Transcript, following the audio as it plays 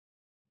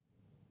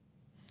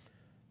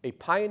a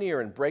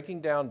pioneer in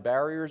breaking down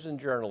barriers in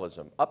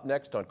journalism. Up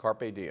next on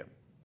Carpe Diem.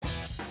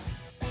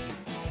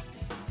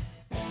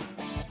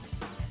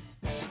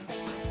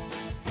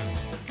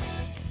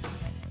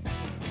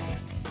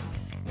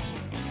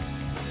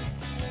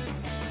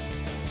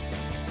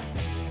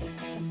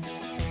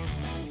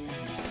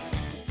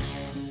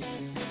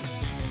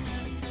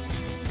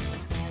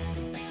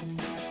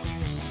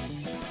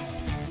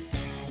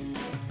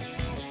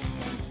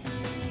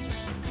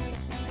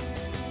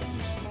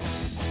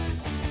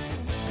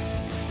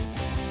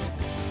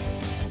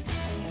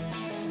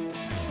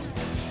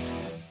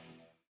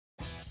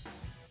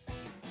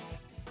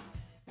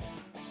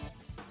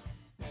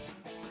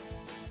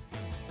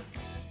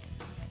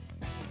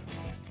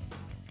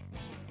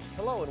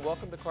 Hello and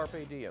welcome to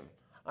Carpe Diem.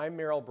 I'm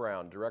Merrill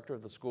Brown, Director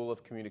of the School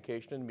of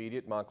Communication and Media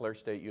at Montclair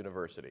State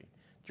University.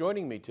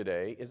 Joining me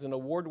today is an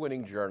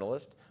award-winning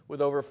journalist with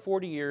over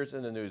 40 years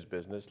in the news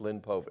business,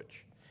 Lynn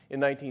Povich. In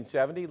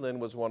 1970, Lynn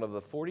was one of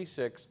the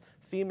 46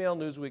 female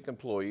Newsweek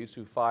employees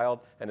who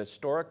filed an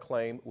historic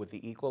claim with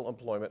the Equal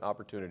Employment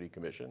Opportunity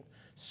Commission,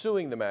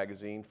 suing the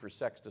magazine for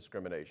sex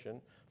discrimination,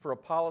 for a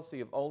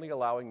policy of only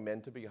allowing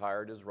men to be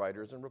hired as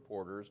writers and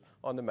reporters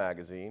on the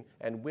magazine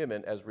and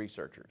women as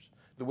researchers.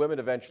 The women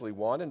eventually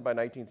won, and by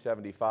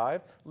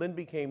 1975, Lynn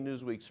became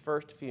Newsweek's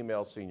first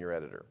female senior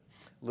editor.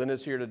 Lynn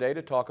is here today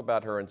to talk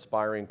about her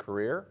inspiring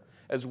career,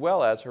 as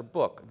well as her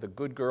book, The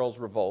Good Girls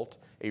Revolt,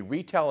 a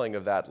retelling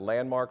of that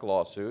landmark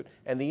lawsuit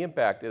and the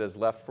impact it has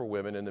left for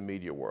women in the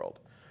media world.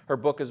 Her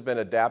book has been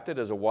adapted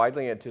as a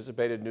widely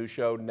anticipated new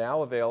show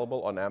now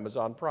available on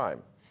Amazon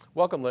Prime.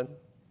 Welcome, Lynn.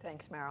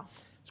 Thanks, Merrill.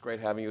 It's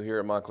great having you here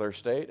at Montclair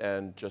State,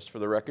 and just for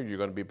the record, you're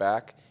going to be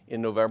back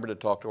in November to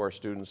talk to our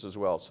students as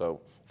well, so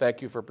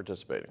thank you for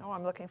participating. Oh,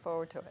 I'm looking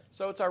forward to it.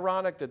 So it's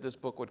ironic that this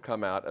book would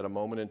come out at a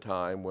moment in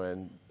time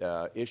when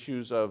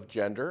issues of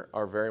gender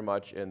are very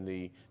much in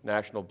the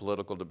national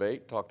political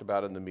debate, talked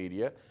about in the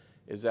media.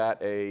 Is that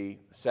a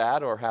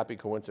sad or happy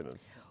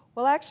coincidence?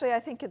 Well, actually, I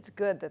think it's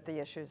good that the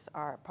issues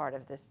are part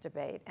of this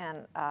debate,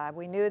 and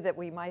we knew that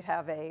we might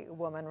have a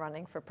woman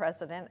running for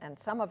president, and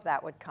some of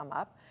that would come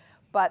up.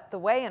 But the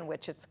way in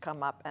which it's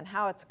come up and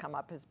how it's come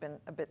up has been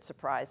a bit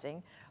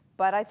surprising.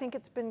 But I think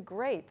it's been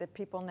great that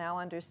people now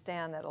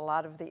understand that a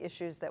lot of the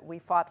issues that we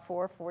fought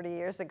for 40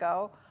 years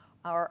ago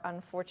are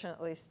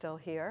unfortunately still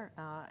here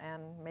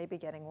and maybe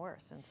getting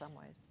worse in some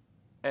ways.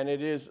 And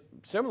it is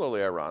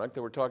similarly ironic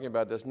that we're talking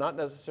about this not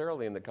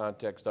necessarily in the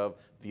context of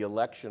the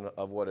election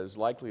of what is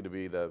likely to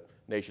be the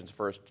nation's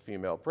first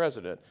female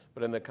president,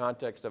 but in the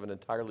context of an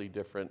entirely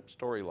different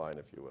storyline,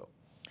 if you will.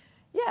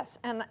 Yes,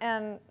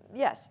 and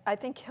yes, I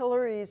think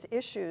Hillary's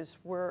issues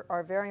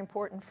are very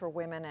important for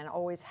women and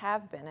always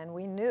have been, and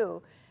we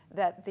knew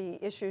that the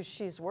issues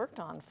she's worked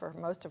on for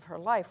most of her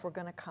life were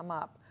going to come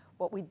up.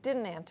 What we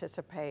didn't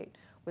anticipate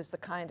was the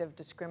kind of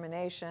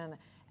discrimination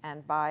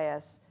and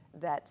bias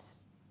that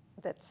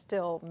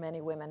still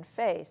many women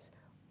face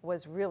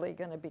was really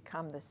going to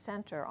become the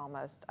center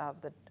almost of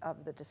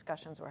the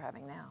discussions we're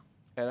having now.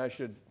 And I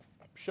should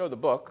show the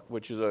book,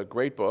 which is a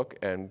great book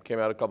and came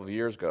out a couple of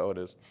years ago. It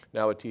is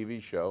now a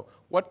TV show.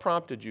 What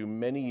prompted you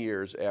many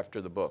years after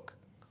the book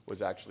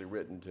was actually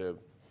written to?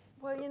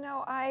 Well, you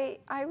know, I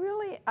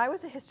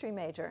was a history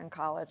major in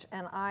college,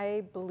 and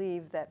I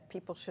believe that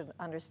people should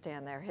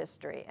understand their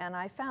history. And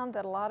I found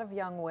that a lot of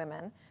young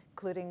women,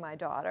 including my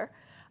daughter,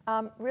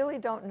 really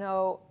don't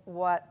know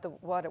what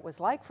it was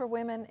like for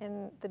women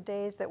in the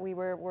days that we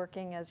were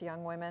working as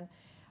young women,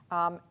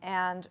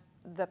 and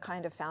the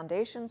kind of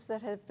foundations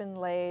that have been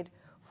laid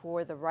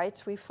for the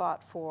rights we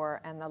fought for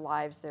and the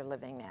lives they're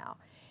living now.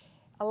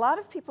 A lot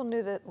of people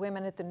knew that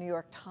women at the New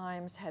York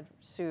Times had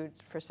sued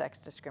for sex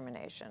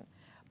discrimination,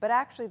 but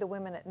actually the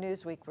women at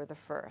Newsweek were the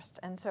first.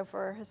 And so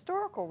for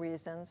historical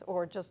reasons,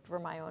 or just for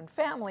my own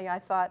family, I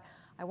thought,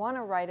 I want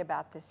to write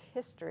about this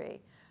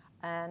history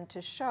and to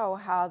show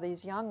how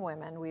these young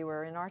women, we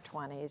were in our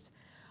 20s,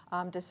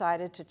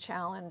 decided to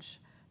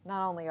challenge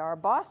not only our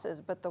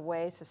bosses, but the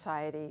way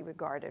society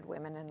regarded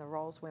women and the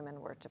roles women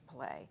were to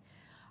play.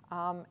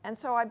 And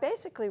so I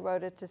basically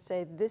wrote it to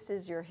say, this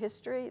is your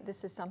history,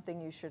 this is something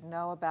you should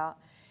know about,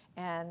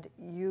 and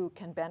you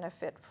can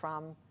benefit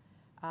from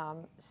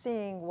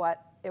seeing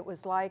what it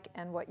was like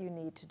and what you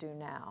need to do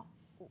now.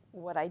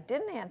 What I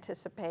didn't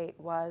anticipate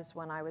was,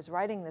 when I was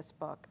writing this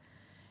book,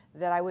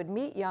 that I would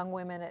meet young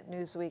women at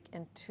Newsweek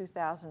in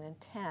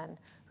 2010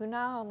 who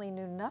not only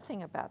knew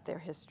nothing about their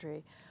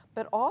history,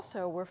 but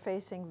also were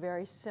facing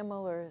very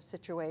similar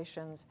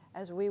situations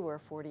as we were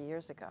 40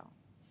 years ago.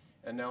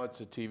 And now it's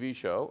a TV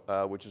show,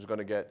 which is going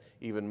to get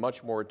even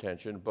much more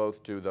attention,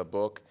 both to the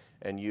book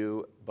and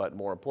you, but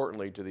more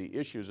importantly, to the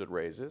issues it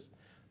raises.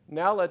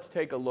 Now let's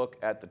take a look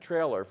at the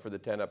trailer for the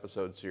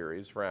 10-episode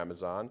series for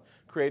Amazon,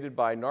 created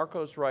by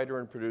Narcos writer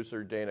and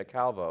producer Dana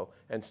Calvo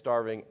and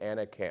starring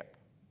Anna Camp.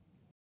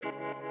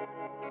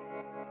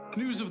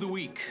 News of the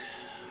week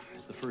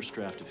is the first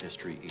draft of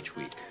history each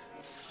week.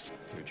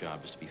 Your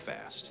job is to be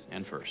fast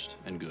and first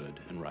and good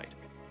and right.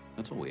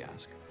 That's all we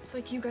ask. It's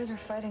like you guys are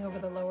fighting over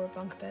the lower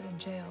bunk bed in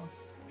jail.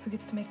 Who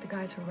gets to make the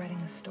guys who are writing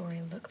the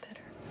story look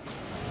better?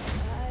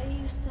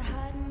 used to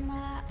hide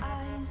my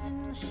eyes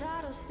in the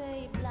shadows,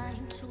 stay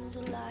blind to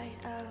the light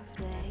of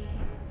day.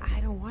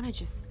 I don't want to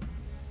just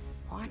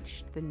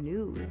watch the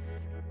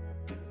news.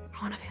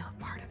 I want to feel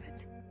a part of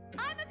it.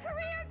 I'm a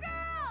career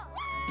girl!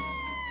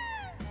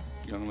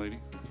 Young lady,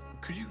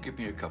 could you get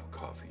me a cup of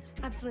coffee?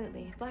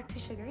 Absolutely. Black, 2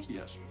 sugars?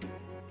 Yes.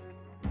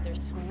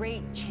 There's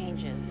great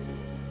changes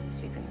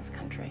sweeping this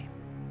country,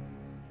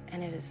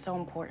 and it is so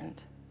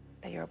important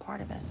that you're a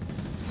part of it.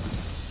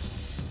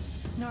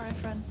 Nora,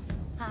 friend.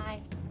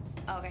 Hi.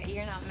 Okay,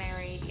 you're not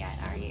married yet,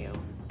 are you?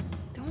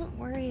 Don't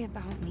worry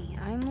about me.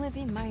 I'm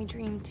living my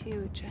dream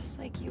too, just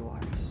like you are.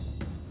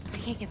 I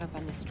can't give up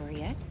on this story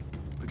yet.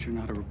 But you're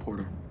not a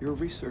reporter. You're a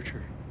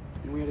researcher.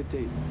 And we had a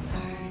date.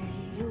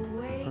 I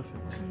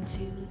awaken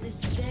to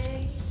this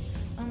day.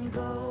 I'm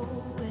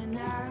going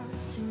out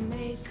to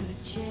make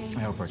a change.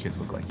 I hope our kids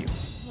look like you.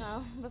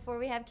 Well, before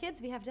we have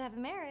kids, we have to have a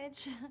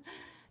marriage.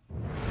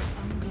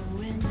 I'm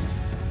going.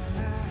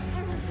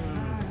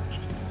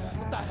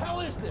 What the hell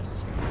is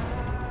this?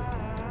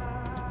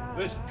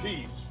 This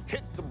piece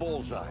hit the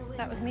bullseye.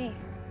 That was me.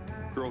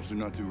 Girls do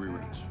not do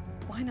reruns.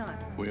 Why not?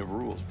 We have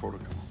rules,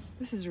 protocol.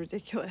 This is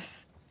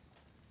ridiculous.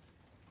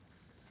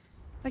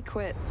 I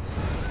quit.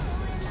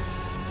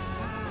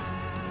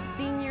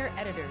 Senior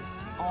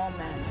editors, all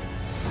men.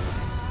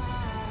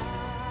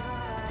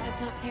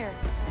 That's not fair.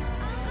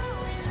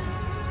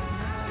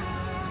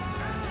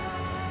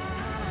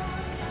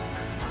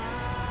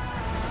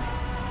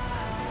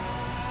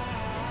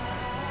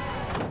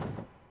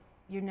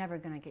 You're never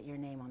going to get your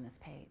name on this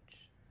page.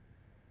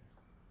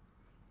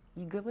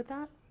 You good with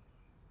that?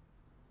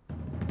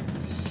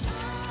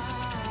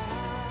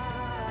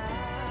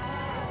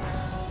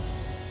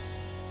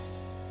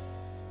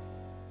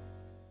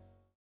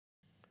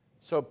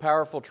 So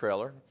powerful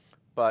trailer,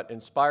 but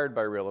inspired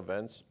by real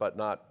events, but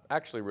not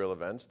actually real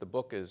events. The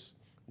book is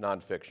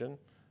nonfiction.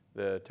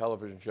 The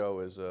television show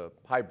is a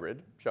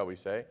hybrid, shall we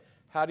say.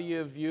 How do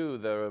you view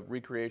the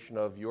recreation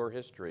of your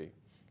history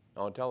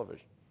on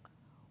television?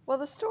 Well,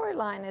 the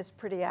storyline is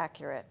pretty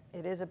accurate.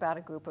 It is about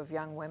a group of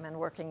young women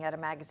working at a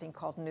magazine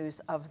called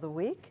News of the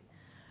Week.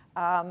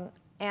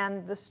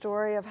 And the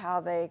story of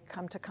how they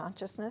come to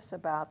consciousness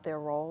about their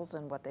roles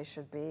and what they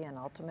should be and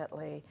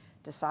ultimately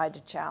decide to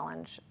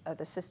challenge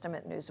the system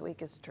at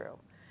Newsweek is true.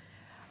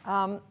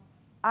 I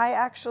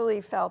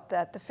actually felt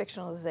that the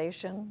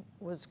fictionalization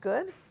was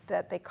good,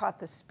 that they caught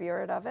the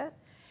spirit of it,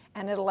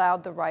 and it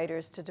allowed the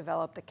writers to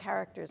develop the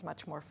characters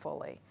much more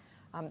fully.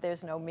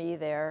 There's no me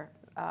there.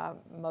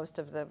 Most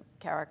of the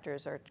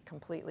characters are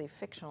completely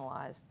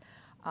fictionalized,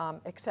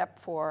 except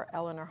for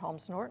Eleanor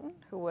Holmes Norton,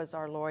 who was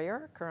our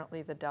lawyer,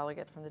 currently the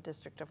delegate from the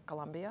District of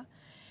Columbia,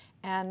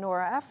 and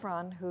Nora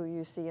Ephron, who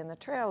you see in the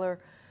trailer,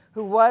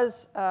 who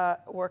was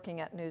working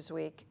at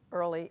Newsweek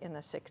early in the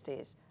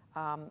 60s,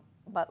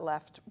 but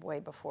left way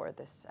before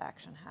this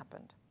action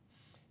happened.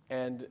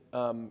 And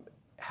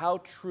how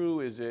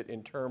true is it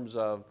in terms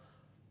of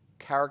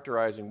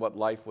characterizing what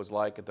life was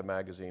like at the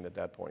magazine at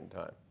that point in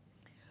time?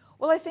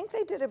 Well, I think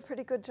they did a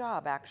pretty good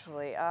job,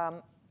 actually.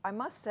 I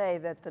must say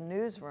that the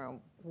newsroom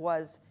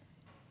was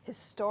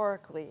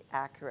historically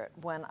accurate.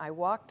 When I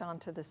walked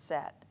onto the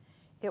set,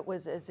 it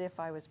was as if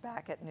I was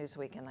back at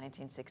Newsweek in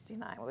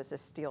 1969. It was the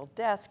steel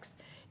desks,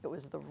 it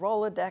was the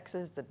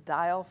Rolodexes, the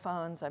dial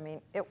phones. I mean,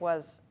 it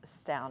was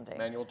astounding.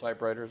 Manual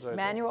typewriters, I assume?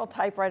 Manual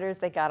typewriters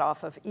they got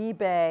off of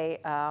eBay.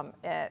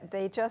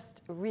 They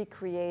just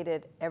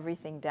recreated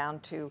everything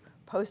down to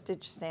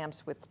postage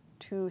stamps with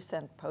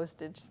 2-cent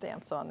postage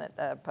stamps on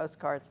the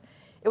postcards.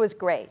 It was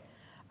great.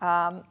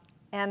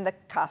 And the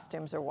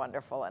costumes are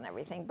wonderful and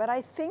everything. But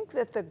I think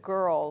that the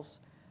girls,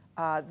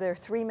 there are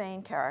 3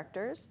 main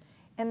characters,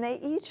 and they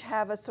each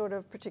have a sort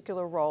of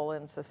particular role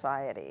in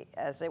society.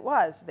 As it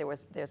was,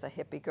 there's a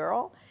hippie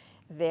girl,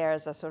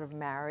 there's a sort of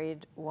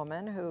married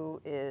woman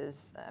who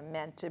is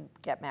meant to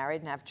get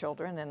married and have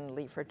children and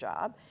leave her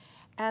job.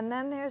 And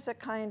then there's a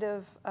kind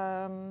of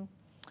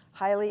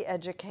highly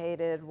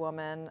educated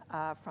woman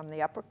from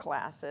the upper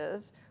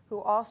classes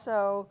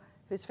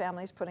whose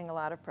family's putting a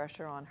lot of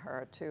pressure on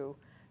her to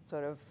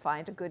sort of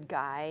find a good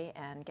guy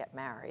and get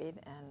married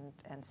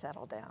and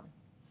settle down.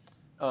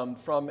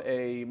 From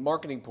a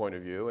marketing point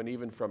of view, and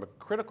even from a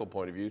critical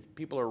point of view,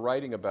 people are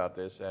writing about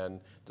this and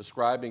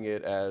describing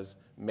it as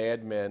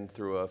Mad Men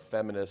through a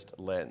feminist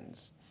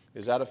lens.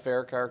 Is that a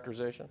fair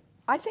characterization?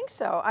 I think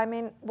so. I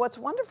mean, what's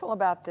wonderful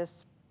about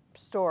this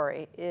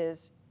story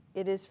is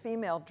it is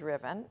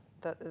female-driven.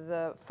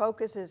 The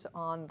focus is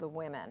on the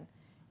women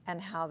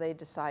and how they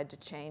decide to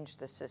change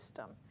the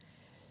system.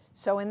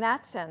 So in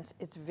that sense,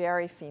 it's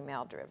very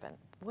female-driven.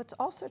 What's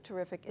also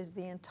terrific is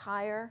the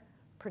entire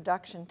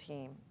production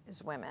team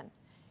is women.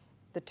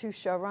 The 2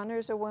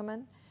 showrunners are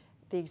women.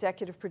 The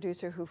executive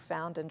producer who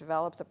found and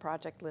developed the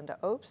project, Linda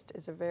Obst,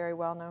 is a very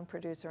well-known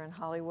producer in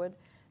Hollywood.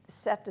 The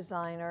set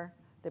designer,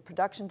 the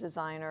production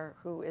designer,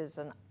 who is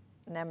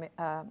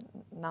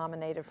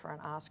nominated for an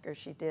Oscar.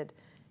 She did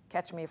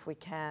Catch Me If We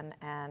Can,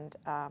 and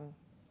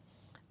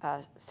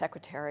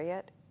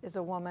Secretariat is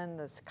a woman,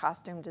 this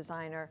costume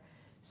designer.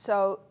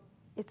 So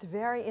it's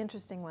very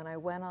interesting when I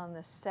went on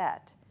the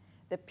set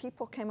that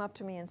people came up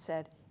to me and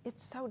said,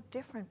 it's so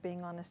different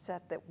being on a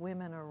set that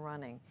women are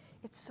running.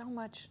 It's so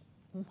much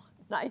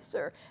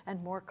nicer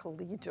and more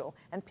collegial,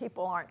 and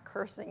people aren't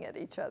cursing at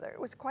each other. It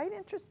was quite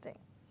interesting.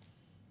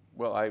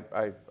 Well,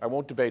 I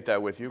won't debate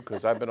that with you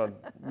because I've been on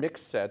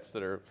mixed sets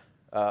that are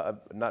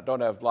don't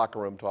have locker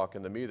room talk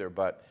in them either,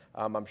 but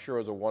I'm sure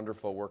it was a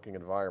wonderful working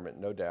environment,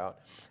 no doubt.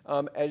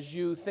 As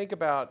you think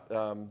about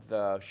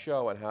the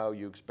show and how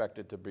you expect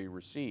it to be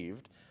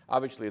received,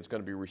 obviously it's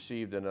going to be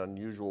received in an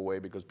unusual way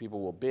because people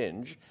will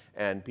binge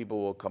and people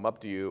will come up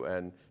to you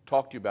and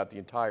talk to you about the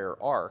entire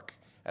arc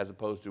as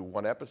opposed to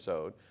one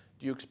episode.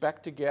 Do you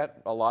expect to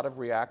get a lot of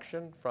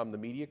reaction from the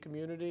media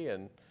community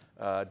and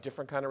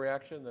different kind of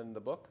reaction than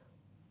the book?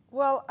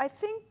 Well, I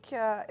think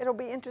it'll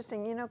be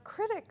interesting. You know,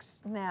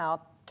 critics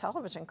now,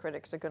 television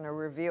critics, are going to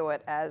review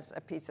it as a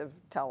piece of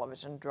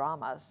television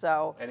drama.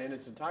 So, and in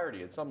its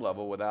entirety, at some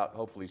level, without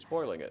hopefully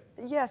spoiling it.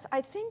 Yes,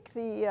 I think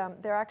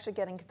they're actually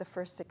getting to the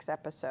first 6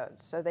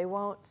 episodes, so they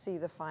won't see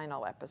the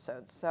final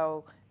episodes.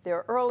 So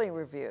their early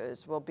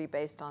reviews will be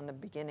based on the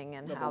beginning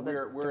and how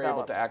we're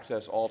able to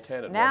access all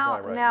 10 at now, one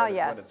time, right? Now, when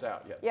yes. it's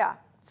out, yes. Yeah.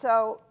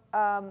 So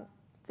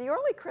the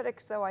early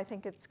critics, though, I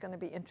think it's going to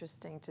be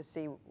interesting to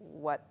see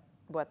what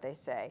they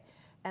say.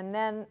 And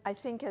then I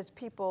think as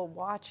people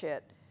watch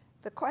it,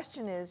 the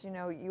question is, you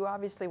know, you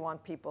obviously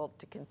want people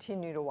to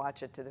continue to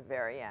watch it to the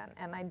very end.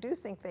 And I do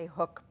think they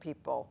hook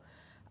people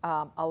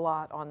a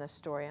lot on the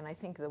story. And I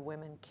think the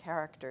women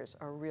characters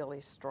are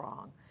really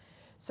strong.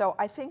 So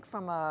I think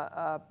from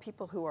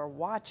people who are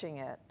watching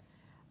it,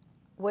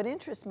 what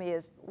interests me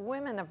is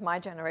women of my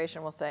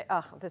generation will say,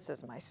 oh, this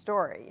is my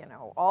story. You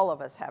know, all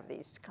of us have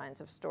these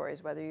kinds of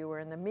stories, whether you were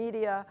in the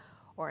media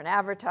or in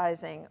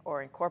advertising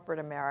or in corporate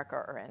America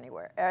or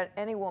anywhere.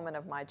 Any woman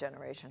of my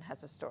generation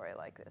has a story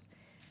like this.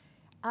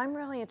 I'm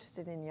really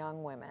interested in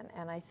young women,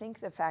 and I think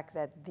the fact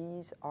that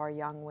these are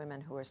young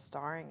women who are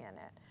starring in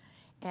it,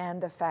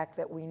 and the fact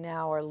that we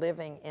now are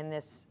living in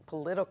this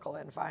political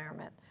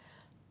environment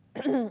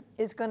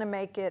is going to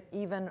make it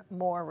even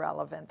more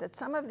relevant. That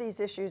some of these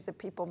issues that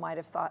people might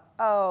have thought,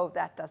 oh,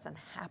 that doesn't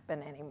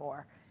happen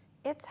anymore,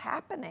 it's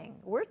happening.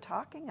 We're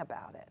talking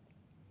about it.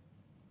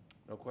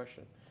 No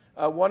question.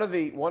 One of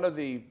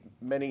the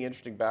many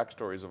interesting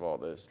backstories of all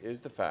this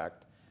is the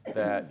fact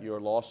that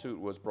your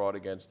lawsuit was brought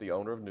against the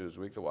owner of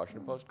Newsweek, the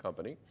Washington Post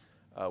company,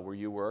 where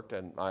you worked,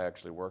 and I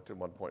actually worked at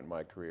one point in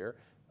my career,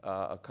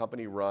 a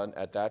company run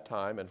at that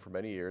time and for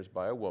many years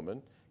by a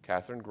woman,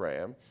 Katharine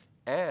Graham,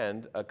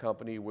 and a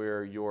company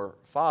where your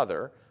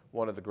father,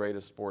 one of the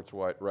greatest sports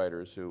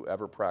writers who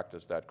ever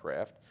practiced that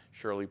craft,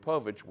 Lynn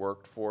Povich,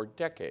 worked for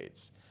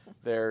decades.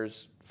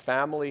 There's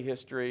family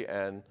history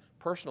and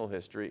personal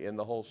history in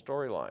the whole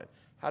storyline.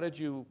 How did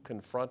you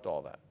confront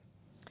all that?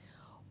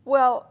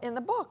 Well, in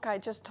the book, I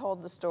just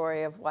told the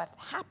story of what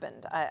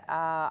happened.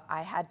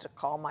 I had to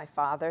call my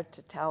father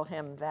to tell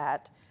him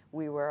that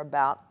we were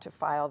about to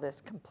file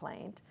this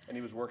complaint. And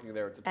he was working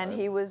there at the time? And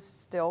he was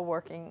still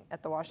working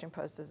at the Washington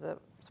Post as a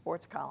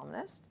sports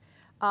columnist.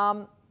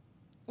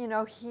 You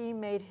know, he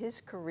made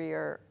his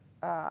career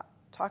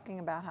talking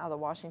about how the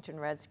Washington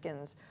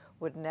Redskins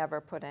would never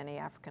put any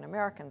African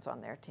Americans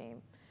on their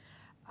team.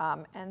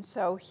 And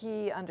so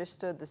he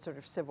understood the sort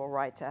of civil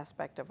rights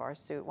aspect of our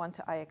suit. Once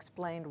I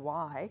explained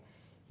why,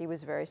 he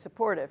was very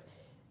supportive.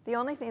 The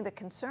only thing that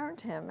concerned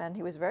him, and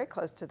he was very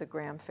close to the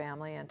Graham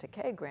family and to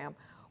Kay Graham,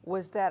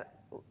 was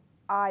that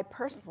I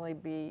personally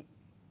be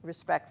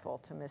respectful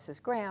to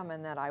Mrs. Graham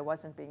and that I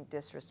wasn't being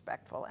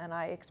disrespectful. And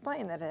I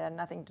explained that it had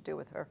nothing to do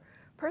with her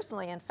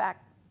personally. In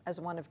fact, as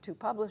one of 2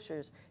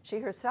 publishers, she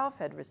herself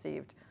had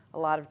received a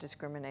lot of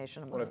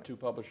discrimination. One of 2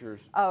 publishers?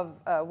 Of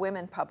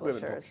women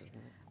publishers.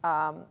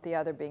 The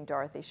other being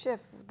Dorothy Schiff.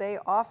 They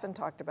often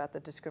talked about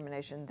the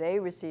discrimination they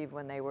received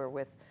when they were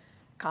with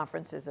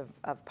conferences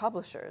of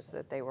publishers,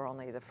 that they were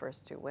only the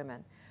first 2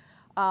 women.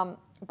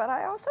 But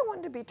I also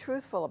wanted to be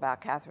truthful about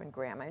Katharine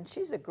Graham, and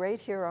she's a great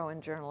hero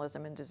in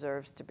journalism and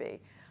deserves to be.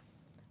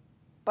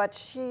 But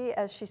she,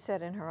 as she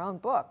said in her own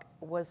book,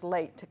 was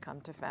late to come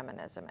to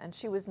feminism, and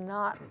she was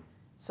not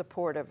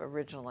supportive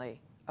originally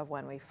of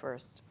when we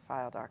first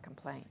filed our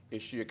complaint.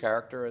 Is she a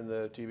character in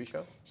the TV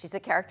show? She's a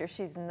character.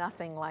 She's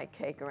nothing like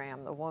Kay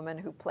Graham. The woman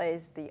who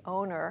plays the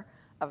owner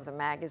of the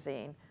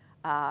magazine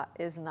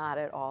is not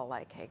at all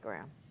like Kay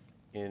Graham.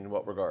 In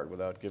what regard,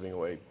 without giving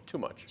away too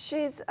much?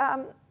 She's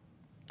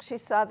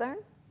Southern.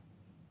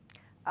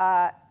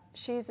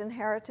 She's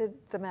inherited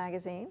the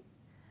magazine.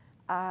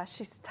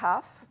 She's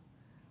tough,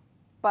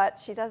 but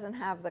she doesn't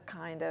have the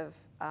kind of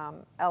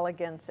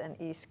elegance and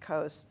East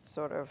Coast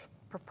sort of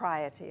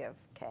propriety of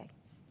Kay.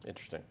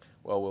 Interesting.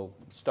 Well, we'll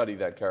study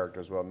that character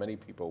as well. Many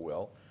people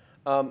will.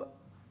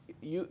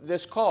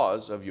 This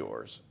cause of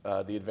yours,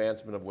 the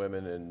advancement of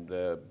women in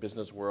the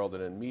business world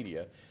and in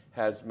media,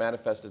 has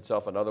manifested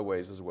itself in other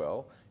ways as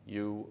well.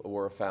 You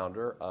were a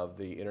founder of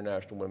the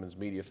International Women's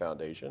Media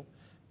Foundation,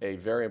 a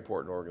very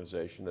important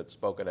organization that's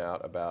spoken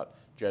out about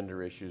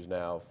gender issues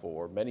now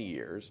for many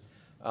years.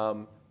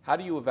 How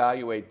do you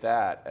evaluate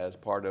that as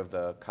part of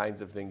the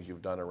kinds of things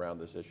you've done around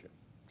this issue?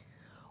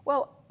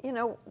 Well, you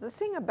know, the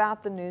thing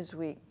about the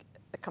Newsweek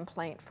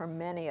complaint for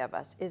many of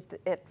us is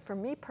that for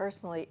me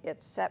personally,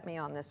 it set me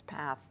on this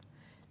path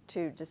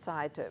to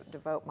decide to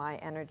devote my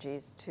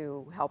energies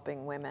to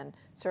helping women,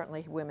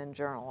 certainly women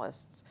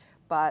journalists,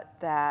 but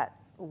that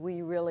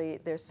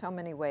there's so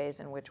many ways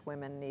in which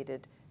women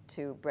needed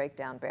to break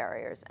down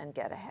barriers and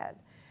get ahead.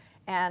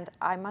 And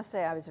I must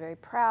say I was very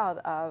proud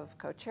of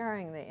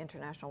co-chairing the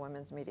International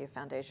Women's Media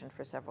Foundation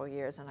for several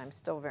years, and I'm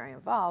still very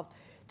involved,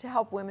 to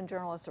help women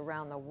journalists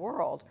around the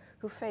world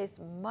who face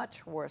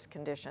much worse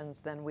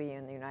conditions than we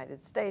in the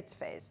United States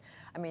face.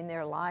 I mean,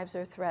 their lives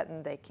are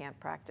threatened, they can't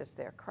practice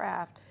their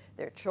craft,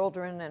 their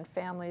children and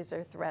families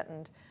are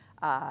threatened,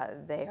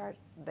 they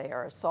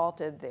are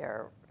assaulted,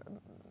 they're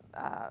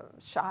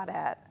shot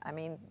at. I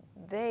mean,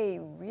 they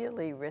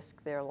really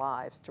risk their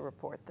lives to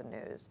report the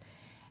news.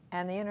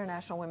 And the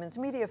International Women's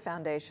Media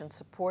Foundation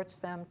supports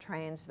them,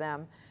 trains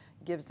them,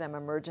 gives them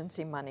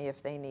emergency money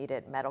if they need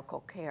it,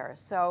 medical care.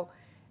 So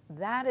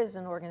that is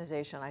an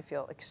organization I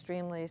feel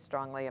extremely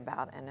strongly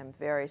about and am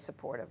very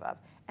supportive of.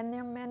 And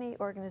there are many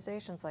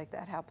organizations like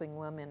that helping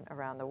women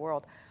around the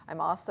world. I'm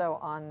also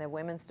on the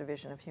Women's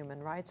Division of Human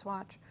Rights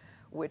Watch,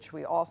 which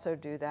we also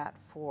do that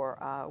for,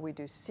 we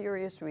do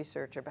serious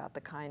research about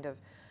the kind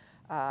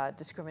of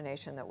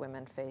discrimination that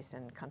women face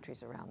in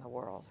countries around the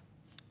world.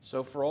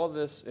 So for all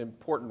this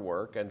important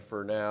work, and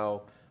for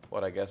now,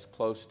 what I guess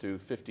close to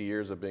 50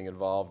 years of being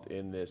involved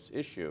in this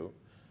issue,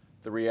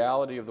 the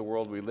reality of the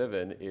world we live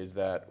in is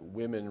that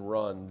women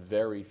run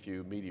very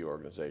few media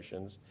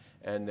organizations,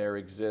 and there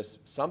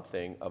exists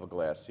something of a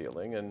glass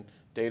ceiling, and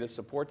data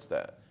supports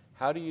that.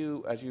 How do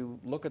you, as you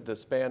look at the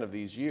span of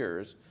these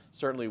years,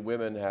 certainly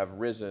women have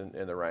risen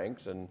in the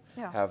ranks and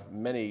have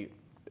many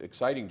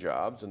exciting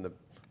jobs, and the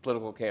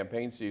political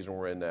campaign season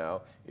we're in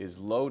now is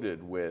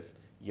loaded with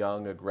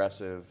young,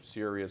 aggressive,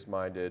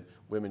 serious-minded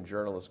women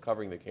journalists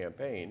covering the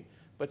campaign,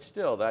 but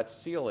still that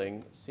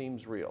ceiling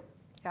seems real.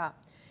 Yeah.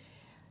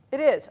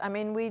 It is. I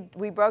mean,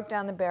 we broke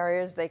down the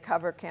barriers. They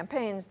cover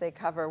campaigns, they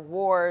cover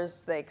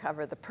wars, they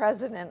cover the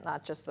president,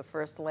 not just the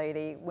first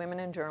lady. Women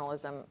in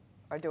journalism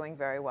are doing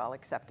very well,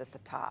 except at the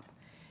top.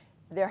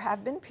 There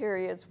have been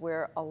periods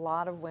where a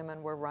lot of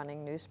women were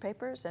running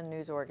newspapers and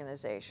news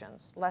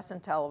organizations, less in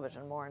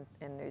television, more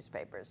in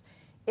newspapers.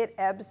 It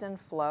ebbs and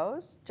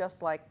flows,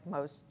 just like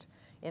most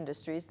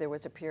industries. There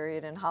was a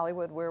period in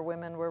Hollywood where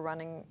women were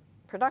running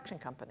production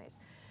companies.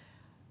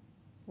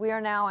 We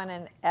are now in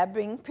an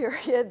ebbing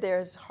period.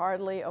 There's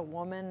hardly a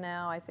woman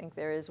now. I think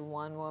there is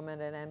one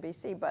woman at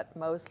NBC, but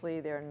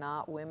mostly they're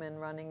not women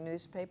running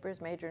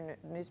newspapers, major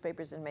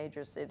newspapers in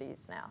major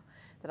cities now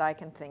that I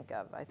can think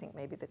of. I think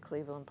maybe the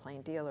Cleveland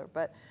Plain Dealer,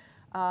 but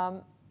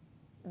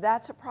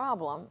that's a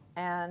problem.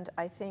 And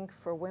I think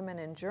for women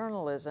in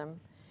journalism,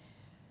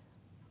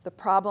 the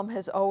problem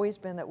has always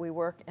been that we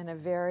work in a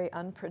very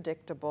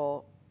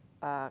unpredictable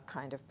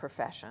kind of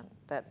profession,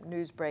 that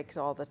news breaks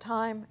all the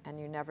time and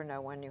you never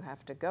know when you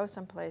have to go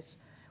someplace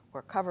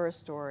or cover a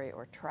story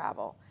or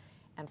travel.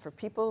 And for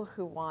people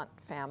who want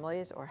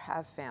families or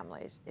have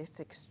families,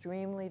 it's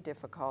extremely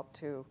difficult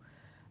to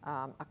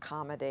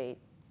accommodate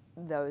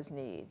those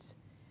needs.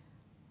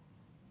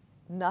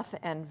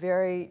 And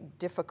very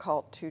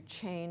difficult to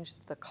change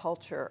the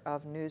culture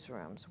of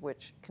newsrooms,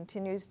 which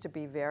continues to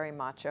be very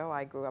macho.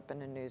 I grew up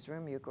in a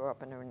newsroom, you grew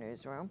up in a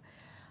newsroom.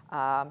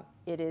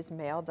 It is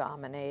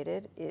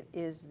male-dominated. It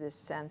is this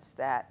sense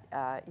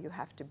that you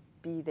have to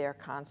be there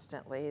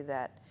constantly,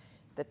 that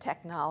the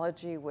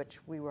technology, which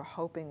we were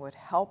hoping would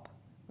help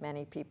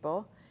many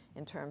people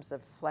in terms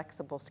of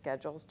flexible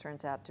schedules,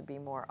 turns out to be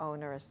more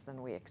onerous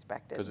than we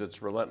expected. Because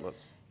it's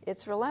relentless.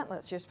 It's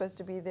relentless. You're supposed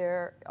to be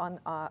there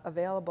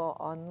available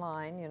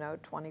online, you know,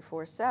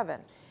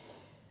 24/7.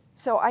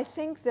 So I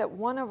think that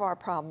one of our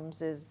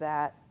problems is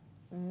that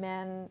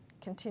men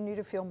continue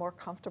to feel more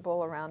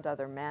comfortable around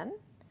other men.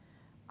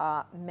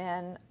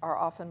 Men are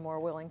often more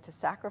willing to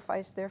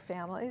sacrifice their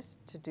families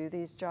to do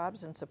these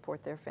jobs and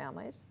support their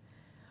families.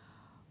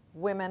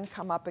 Women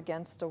come up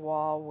against a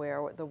wall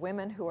where the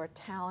women who are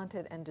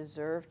talented and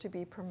deserve to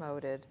be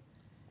promoted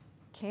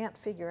can't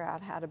figure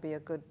out how to be a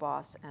good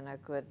boss and a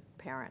good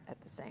parent at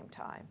the same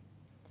time.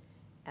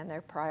 And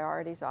their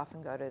priorities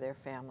often go to their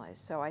families.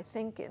 So I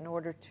think in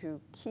order to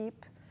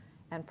keep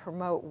and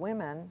promote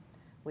women,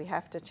 we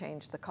have to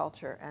change the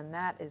culture, and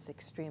that is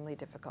extremely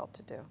difficult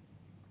to do.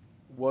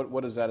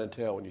 What does that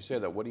entail when you say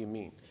that? What do you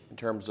mean in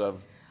terms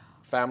of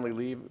family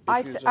leave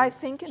issues? I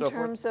think in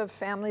terms of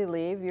family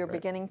leave, you're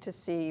beginning to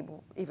see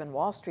even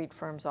Wall Street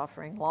firms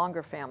offering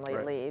longer family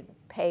leave,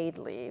 paid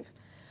leave.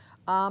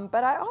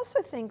 But I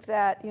also think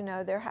that, you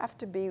know, there have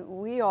to be,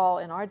 we all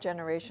in our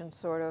generation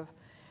sort of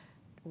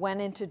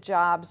went into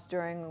jobs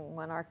during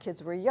when our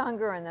kids were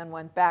younger and then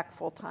went back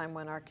full-time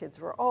when our kids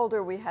were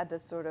older. We had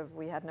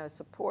no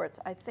supports.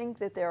 I think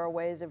that there are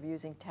ways of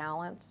using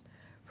talents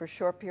for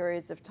short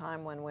periods of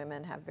time when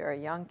women have very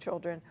young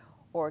children,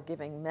 or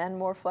giving men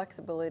more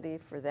flexibility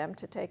for them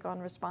to take on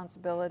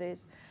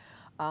responsibilities.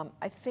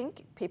 I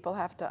think people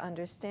have to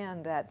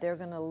understand that they're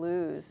going to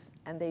lose,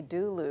 and they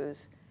do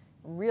lose,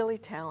 really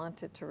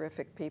talented,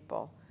 terrific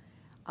people.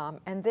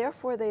 And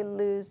therefore they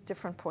lose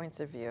different points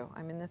of view.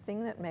 I mean, the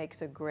thing that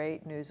makes a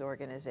great news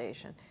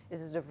organization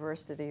is a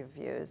diversity of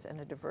views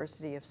and a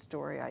diversity of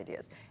story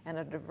ideas and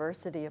a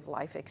diversity of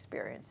life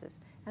experiences,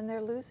 and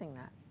they're losing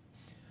that.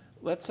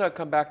 Let's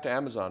come back to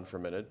Amazon for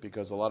a minute,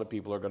 because a lot of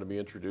people are going to be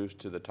introduced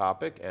to the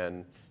topic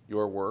and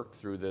your work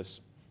through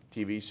this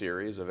TV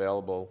series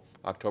available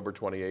October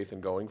 28th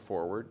and going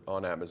forward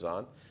on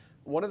Amazon.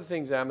 One of the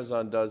things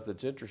Amazon does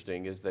that's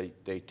interesting is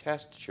they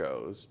test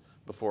shows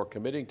before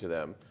committing to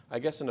them, I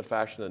guess in a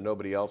fashion that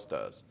nobody else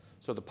does.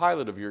 So the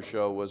pilot of your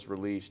show was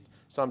released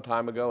some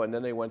time ago, and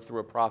then they went through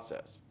a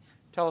process.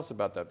 Tell us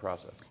about that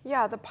process.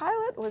 Yeah, the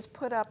pilot was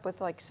put up with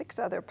like 6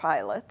 other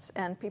pilots,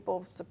 and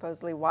people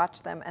supposedly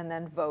watched them and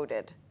then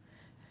voted.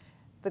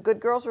 The Good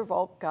Girls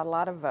Revolt got a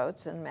lot of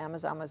votes, and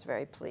Amazon was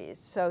very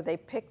pleased. So they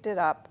picked it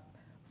up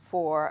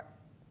for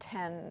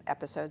 10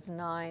 episodes,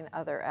 9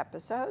 other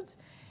episodes,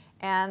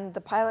 and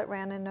the pilot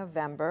ran in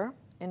November.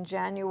 In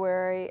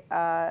January,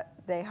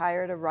 they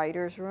hired a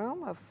writer's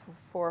room of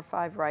 4 or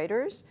 5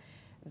 writers.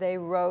 They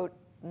wrote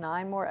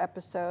 9 more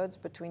episodes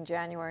between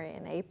January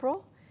and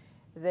April.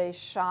 They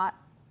shot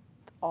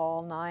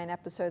all 9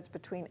 episodes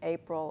between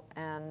April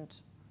and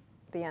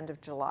the end of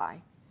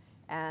July,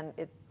 and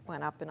it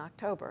went up in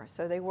October.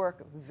 So they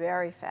work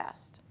very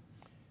fast.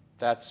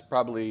 That's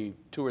probably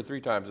 2 or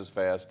 3 times as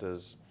fast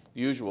as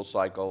the usual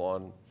cycle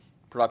on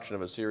production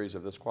of a series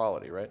of this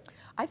quality, right?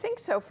 I think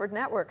so. For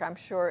network, I'm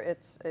sure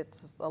it's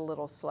a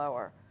little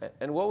slower.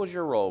 And what was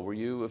your role? Were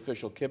you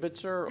official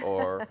kibitzer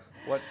or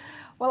what?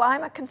 Well,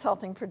 I'm a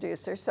consulting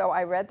producer, so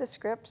I read the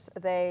scripts.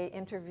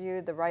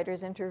 The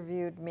writers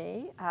interviewed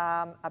me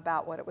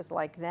about what it was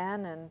like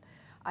then, and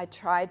I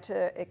tried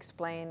to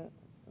explain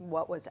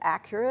what was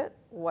accurate,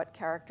 what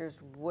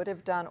characters would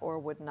have done or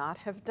would not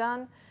have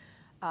done,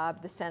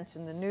 the sense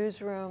in the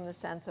newsroom, the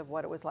sense of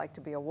what it was like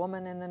to be a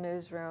woman in the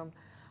newsroom.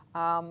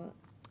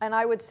 And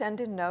I would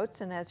send in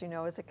notes, and as you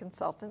know, as a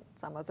consultant,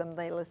 some of them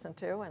they listened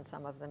to and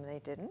some of them they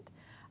didn't.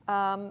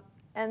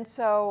 And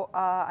so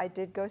I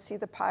did go see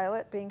the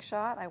pilot being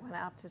shot. I went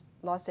out to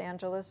Los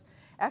Angeles.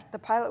 After the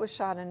pilot was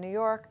shot in New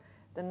York,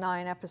 the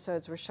 9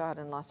 episodes were shot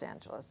in Los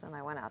Angeles, and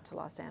I went out to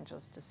Los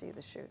Angeles to see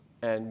the shoot.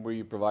 And were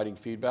you providing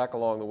feedback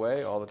along the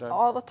way all the time?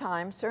 All the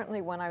time.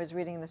 Certainly when I was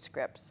reading the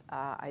scripts,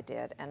 I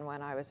did, and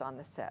when I was on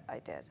the set, I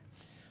did.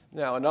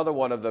 Now, another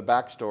one of the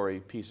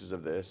backstory pieces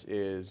of this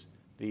is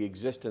the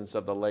existence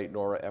of the late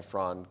Nora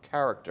Ephron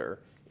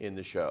character in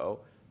the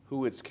show,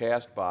 who it's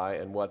cast by,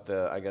 and what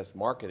the, I guess,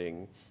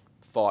 marketing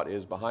thought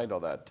is behind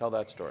all that. Tell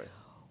that story.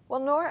 Well,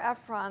 Nora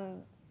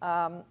Ephron,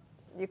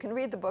 you can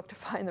read the book to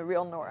find the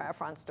real Nora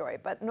Ephron story,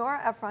 but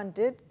Nora Ephron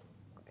did,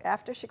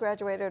 after she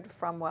graduated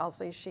from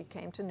Wellesley, she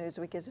came to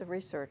Newsweek as a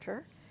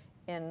researcher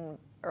in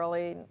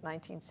early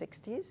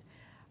 1960s,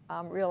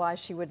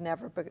 realized she would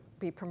never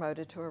be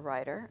promoted to a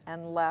writer,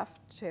 and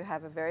left to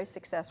have a very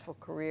successful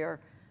career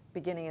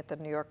beginning at the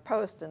New York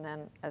Post and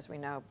then, as we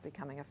know,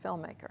 becoming a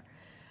filmmaker.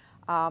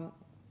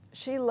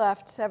 She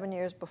left 7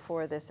 years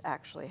before this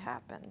actually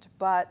happened,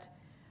 but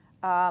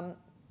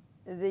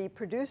the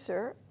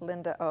producer,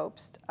 Linda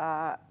Obst,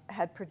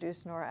 had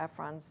produced Nora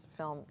Ephron's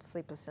film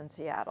Sleepless in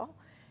Seattle.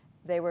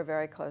 They were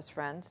very close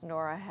friends.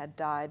 Nora had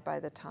died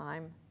by the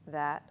time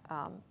that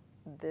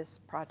this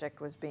project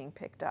was being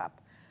picked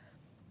up.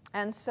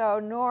 And so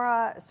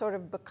Nora sort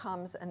of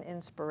becomes an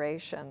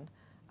inspiration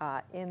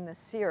in the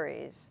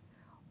series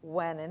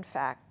when, in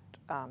fact,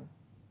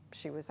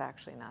 she was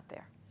actually not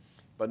there.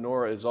 But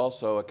Nora is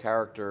also a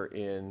character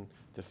in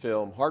the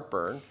film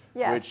Heartburn,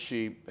 yes, which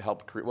she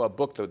helped create, well, a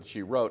book that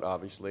she wrote,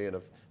 obviously, and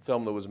a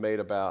film that was made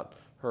about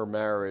her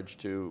marriage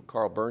to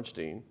Carl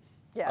Bernstein,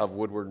 yes, of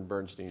Woodward and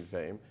Bernstein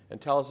fame.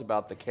 And tell us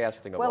about the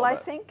casting of all that. Well, I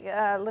think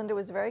Linda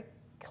was very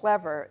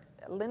clever.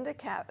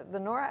 The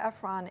Nora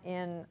Ephron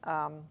in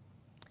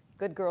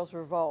Good Girls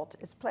Revolt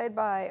is played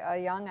by a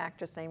young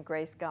actress named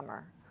Grace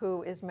Gummer,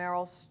 who is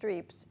Meryl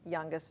Streep's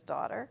youngest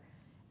daughter,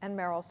 and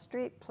Meryl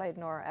Streep played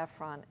Nora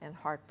Ephron in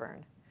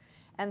Heartburn.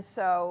 And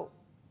so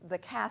the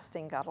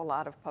casting got a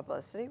lot of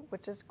publicity,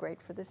 which is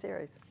great for the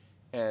series.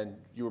 And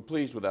you were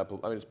pleased with that?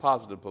 I mean, it's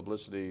positive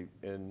publicity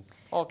in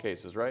all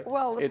cases, right?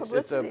 Well, the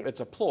publicity... It's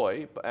a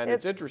ploy, and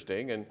it's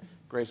interesting, and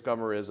Grace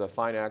Gummer is a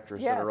fine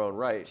actress in her own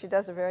right. She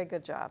does a very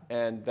good job.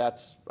 And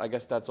I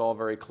guess that's all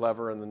very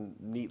clever and then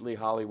neatly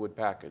Hollywood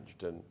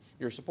packaged, and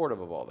you're supportive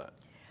of all that.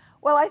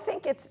 Well, I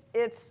think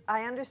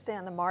I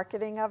understand the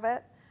marketing of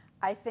it.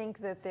 I think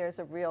that there's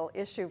a real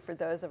issue for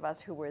those of us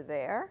who were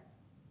there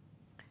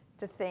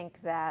to think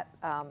that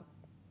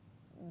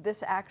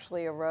this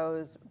actually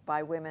arose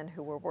by women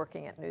who were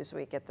working at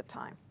Newsweek at the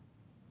time.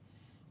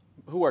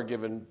 Who are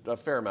given a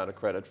fair amount of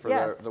credit for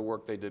the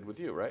work they did with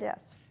you, right?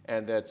 Yes.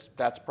 And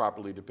that's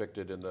properly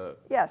depicted in the...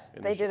 Yes,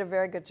 they did a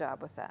very good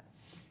job with that.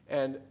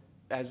 And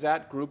has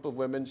that group of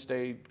women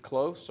stayed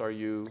close? Are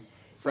you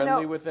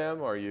friendly with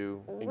them? Are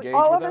you engaged with them?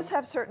 All of us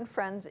have certain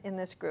friends in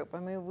this group. I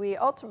mean, we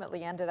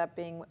ultimately ended up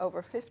being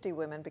over 50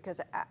 women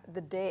because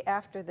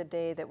after the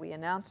day that we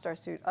announced our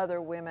suit, other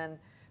women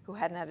who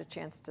hadn't had a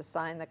chance to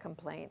sign the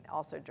complaint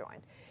also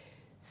joined.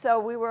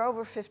 So we were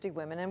over 50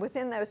 women, and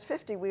within those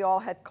 50, we all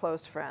had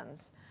close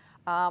friends.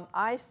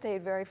 I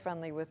stayed very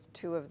friendly with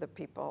 2 of the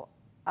people,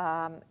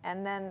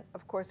 and then,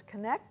 of course,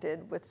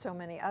 connected with so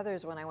many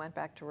others when I went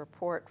back to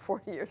report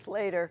 40 years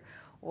later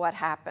what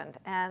happened.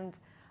 And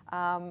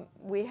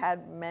we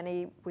had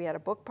a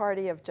book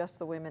party of just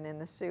the women in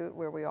the suit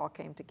where we all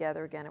came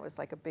together again. It was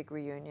like a big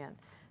reunion.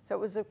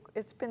 So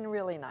it's been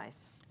really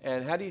nice.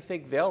 And how do you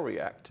think they'll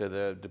react to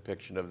the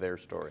depiction of their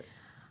story?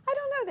 I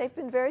don't know. They've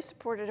been very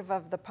supportive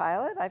of the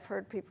pilot. I've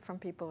heard from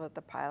people at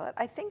the pilot.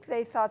 I think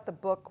they thought the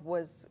book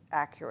was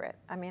accurate.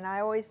 I mean, I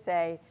always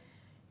say,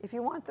 if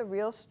you want the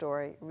real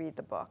story, read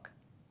the book.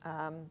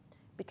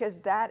 Because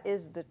that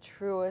is the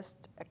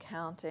truest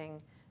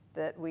accounting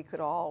that we could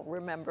all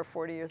remember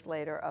 40 years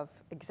later of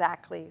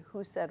exactly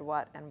who said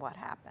what and what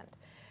happened.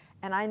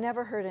 And I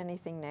never heard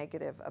anything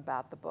negative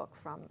about the book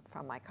from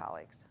my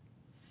colleagues.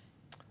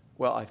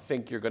 Well, I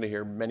think you're going to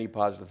hear many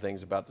positive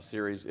things about the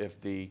series if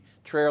the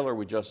trailer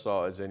we just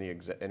saw is any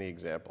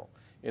example.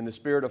 In the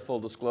spirit of full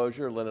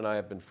disclosure, Lynn and I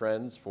have been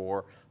friends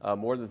for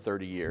more than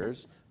 30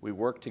 years. We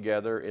worked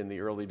together in the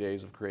early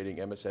days of creating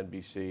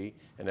MSNBC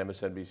and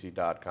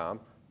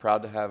MSNBC.com.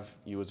 Proud to have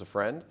you as a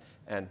friend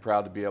and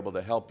proud to be able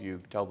to help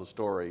you tell the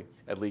story,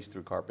 at least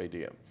through Carpe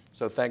Diem.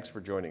 So thanks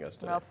for joining us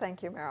today. Well,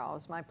 thank you, Merrill. It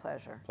was my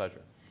pleasure.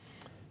 Pleasure.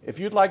 If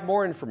you'd like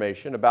more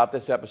information about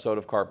this episode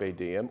of Carpe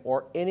Diem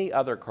or any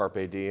other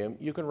Carpe Diem,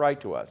 you can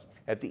write to us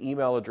at the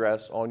email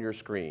address on your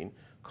screen,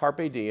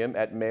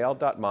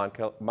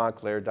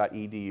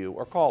 carpediem@mail.montclair.edu,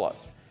 or call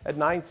us at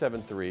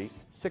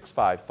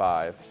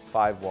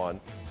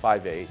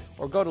 973-655-5158,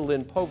 or go to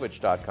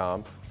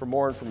lynnpovich.com for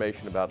more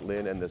information about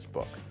Lynn and this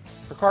book.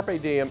 For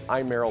Carpe Diem,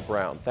 I'm Merrill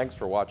Brown. Thanks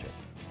for watching.